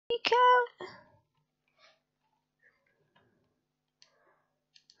Mika.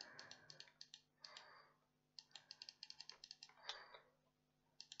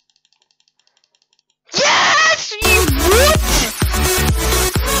 Yes! You what?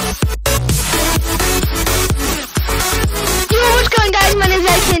 Yo, what's going on, guys? My name is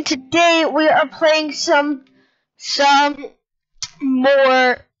Ike, and today we are playing some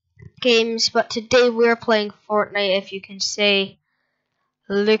more games, but today we are playing Fortnite, if you can say.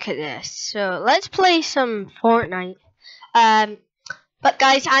 Look at this. So let's play some Fortnite. But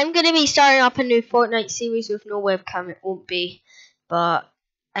guys, I'm gonna be starting up a new Fortnite series with no webcam. It won't be, but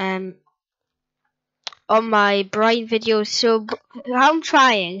on my Brian videos. So I'm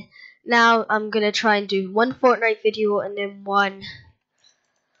trying now. I'm gonna try and do one Fortnite video and then one,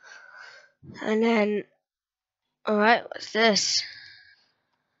 and then. All right, what's this?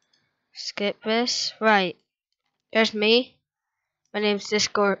 Skip this. Right, there's me. My name's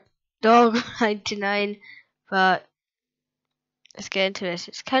Discord Dog 99, but let's get into this.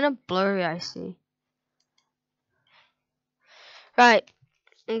 It's kind of blurry, I see. Right,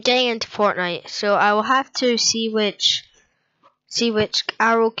 I'm getting into Fortnite, so I will have to see which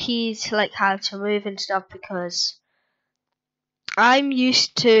arrow keys like how to move and stuff, because I'm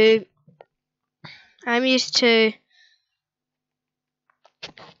used to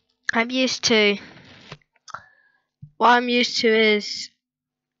what I'm used to is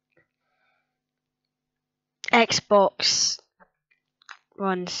Xbox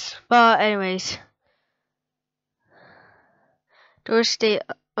ones. But anyways, doors stay.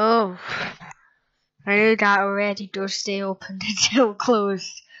 Oh, I knew that already. Doors stay open until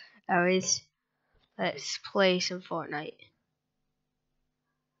closed. Anyways, let's play some Fortnite.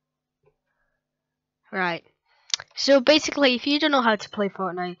 Right. So basically, if you don't know how to play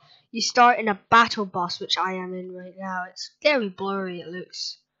Fortnite, you start in a battle boss, which I am in right now. It's very blurry, it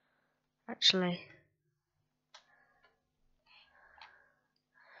looks, actually.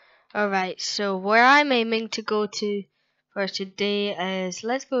 Alright, so where I'm aiming to go to for today is,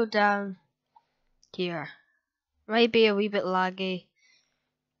 let's go down here. Might be a wee bit laggy.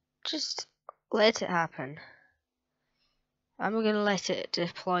 Just let it happen. I'm gonna let it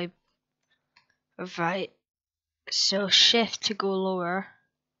deploy. Right, so shift to go lower.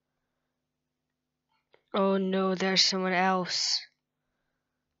 Oh no, there's someone else.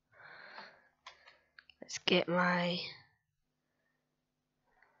 Let's get my...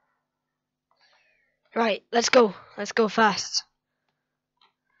 Right, let's go. Let's go fast.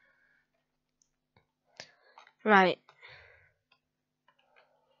 Right.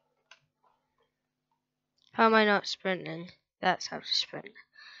 How am I not sprinting? That's how to sprint.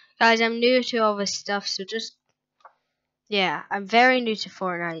 Guys, I'm new to all this stuff, so just... Yeah, I'm very new to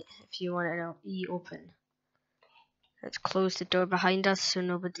Fortnite, if you want to know. E open. Let's close the door behind us so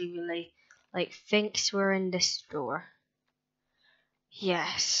nobody really, like, thinks we're in this door.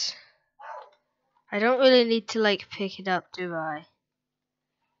 Yes. I don't really need to, like, pick it up, do I?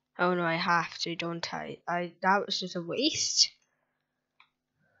 Oh no, I have to, don't I? That was just a waste.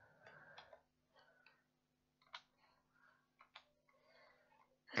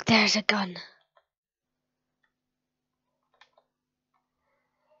 There's a gun.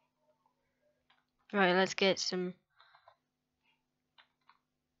 Right, let's get some...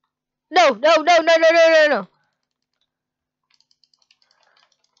 No! Two. Get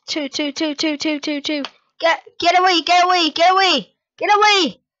away! No!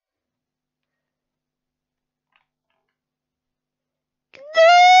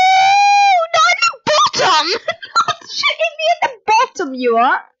 Not at the bottom! Not shooting me at the bottom, you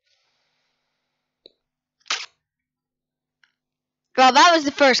are! Well, that was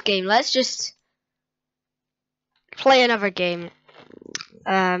the first game. Let's just play another game.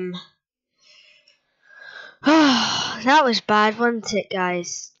 That was bad, wasn't it,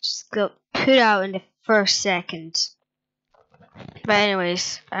 guys? Just got put out in the first second. But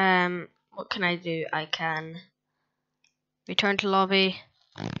anyways, what can I do? I can return to lobby.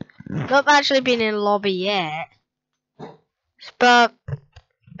 Not actually been in lobby yet, but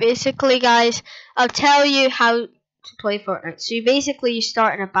basically, guys, I'll tell you how to play Fortnite. So you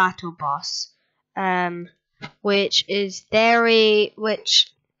start in a battle boss, which is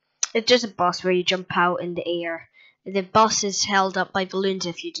it's just a boss where you jump out in the air. The boss is held up by balloons,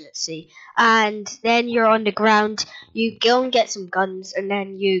 if you didn't see. And then you're on the ground, you go and get some guns, and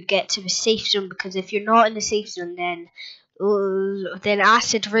then you get to the safe zone, because if you're not in the safe zone, then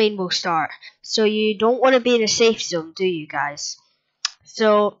acid rain will start. So you don't want to be in a safe zone, do you guys?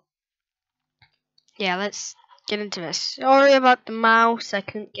 So, yeah, let's get into this. Sorry about the mouse, I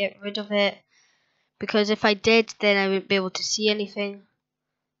couldn't get rid of it, because if I did, then I wouldn't be able to see anything.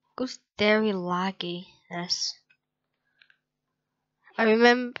 goes very laggy. This.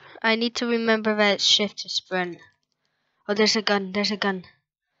 I need to remember that it's shift to sprint. Oh, there's a gun. There's a gun.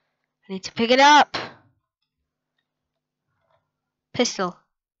 I need to pick it up. Pistol.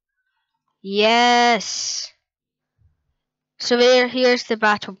 Yes. So here's the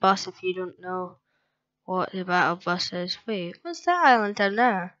battle bus. If you don't know what the battle bus is. Wait, what's that island down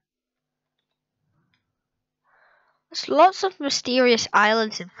there? There's lots of mysterious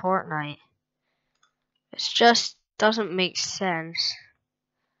islands in Fortnite. It just doesn't make sense.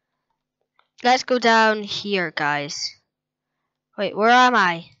 Let's go down here, guys. Wait, where am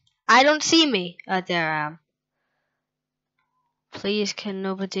I? I don't see me. There I am. Please, can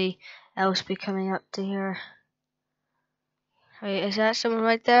nobody else be coming up to here? Wait, is that someone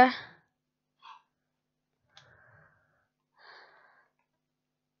right there?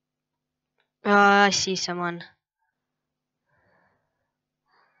 Oh, I see someone.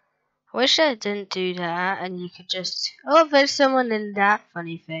 I wish I didn't do that and you could just... Oh, there's someone in that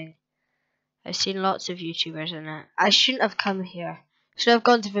funny thing. I've seen lots of YouTubers in it. I shouldn't have come here. Should have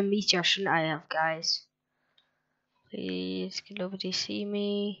gone to the meteor, shouldn't I have, guys? Please, can nobody see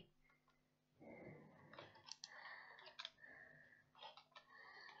me?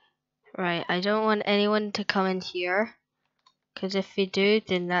 Right, I don't want anyone to come in here. Because if they do,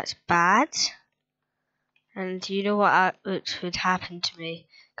 then that's bad. And you know what would happen to me.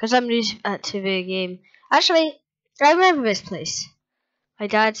 Because I'm new to the game. Actually, I remember this place. My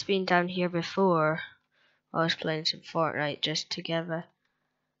dad's been down here before. I was playing some Fortnite just together.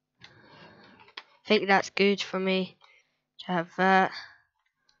 I think that's good for me to have that.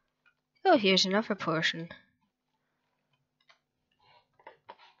 Oh, here's another portion.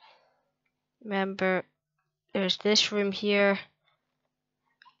 Remember, there's this room here.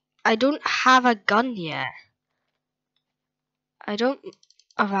 I don't have a gun yet. I don't...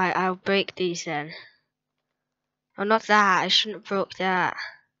 Alright, I'll break these then. Oh, not that. I shouldn't have broke that.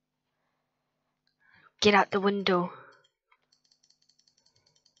 Get out the window.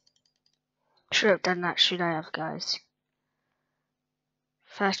 Should have done that, should I have, guys?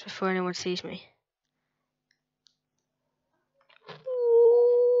 Fast before anyone sees me.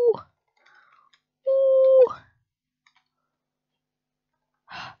 Ooh. Ooh.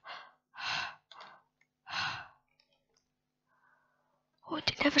 Oh,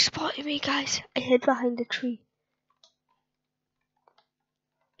 they never spotted me, guys. I hid behind a tree.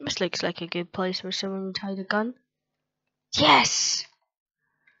 This looks like a good place where someone would hide a gun. Yes!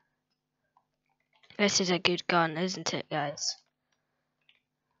 This is a good gun, isn't it, guys?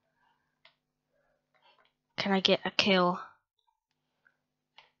 Can I get a kill?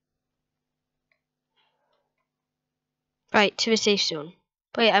 Right, to the safe zone.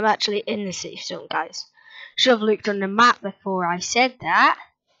 Wait, I'm actually in the safe zone, guys. Should have looked on the map before I said that.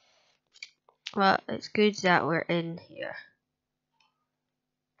 Well, it's good that we're in here.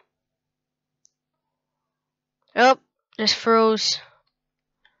 Oh, just froze.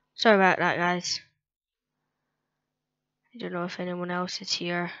 Sorry about that, guys. I don't know if anyone else is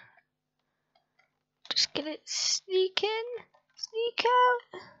here. Just gonna sneak in, sneak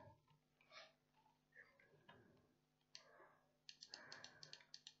out.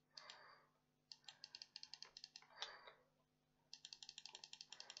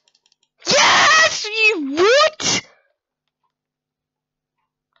 Yes! You what?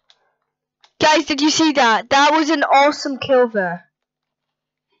 Guys, did you see that? That was an awesome kill there.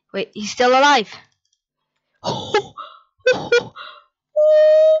 Wait, he's still alive. Oh, oh,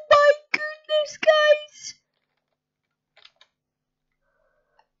 oh my goodness, guys.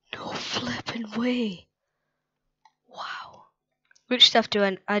 No flipping way. Wow. Which stuff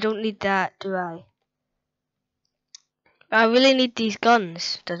do I don't need that, do I? I really need these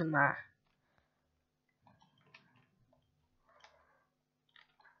guns. Doesn't matter.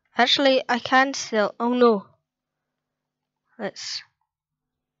 Actually, I can still... Oh no. Let's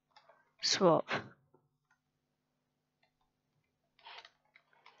swap.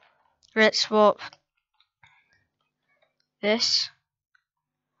 Let's swap this.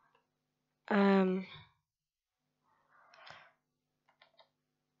 I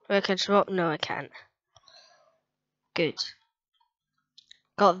can swap. No, I can't. Good.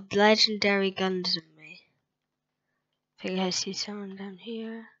 Got legendary guns in me. I think I see someone down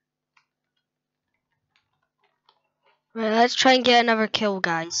here. Right, let's try and get another kill,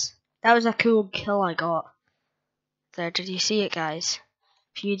 guys. That was a cool kill I got. There, did you see it, guys?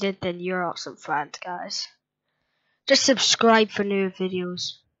 If you did, then you're awesome fans, guys. Just subscribe for new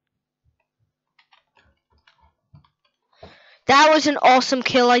videos. That was an awesome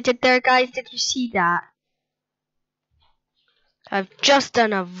kill I did there, guys. Did you see that? I've just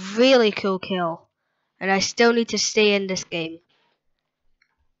done a really cool kill, and I still need to stay in this game.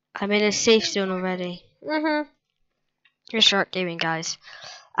 I'm in a safe zone already. You're Shark Gaming, guys.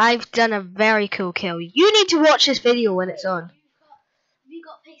 I've done a very cool kill. You need to watch this video when it's on. Have you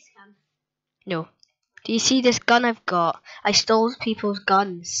got face cam? No. Do you see this gun I've got? I stole people's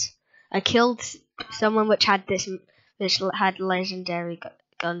guns. I killed someone which had legendary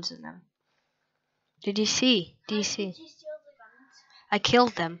guns in them. Did you see? Do you see? Did you steal the guns? I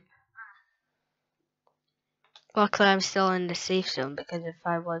killed them. Luckily, I'm still in the safe zone, because if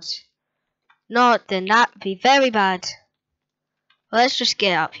I was not, then that'd be very bad. Well, let's just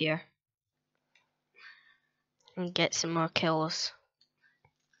get up here and get some more kills.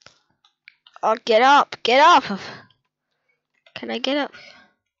 Oh, get up! Get up! Can I get up?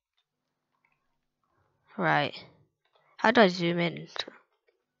 Right. How do I zoom in?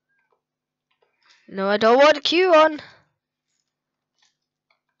 No, I don't want a queue on.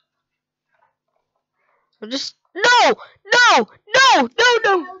 I'm just no.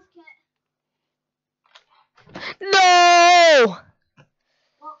 No!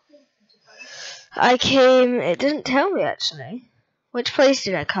 I came. It didn't tell me actually. Which place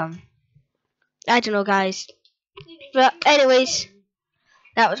did I come? I don't know, guys. But anyways,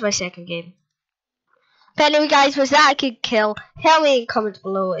 that was my second game. But anyway, guys, was that a good kill? Tell me in comments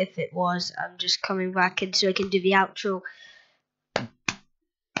below if it was. I'm just coming back in so I can do the outro.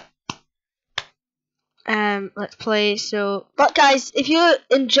 Let's play. So, but guys, if you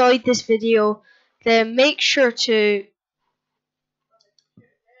enjoyed this video, then make sure to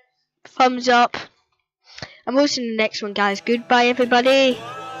thumbs up. I'm hosting the next one, guys. Goodbye, everybody.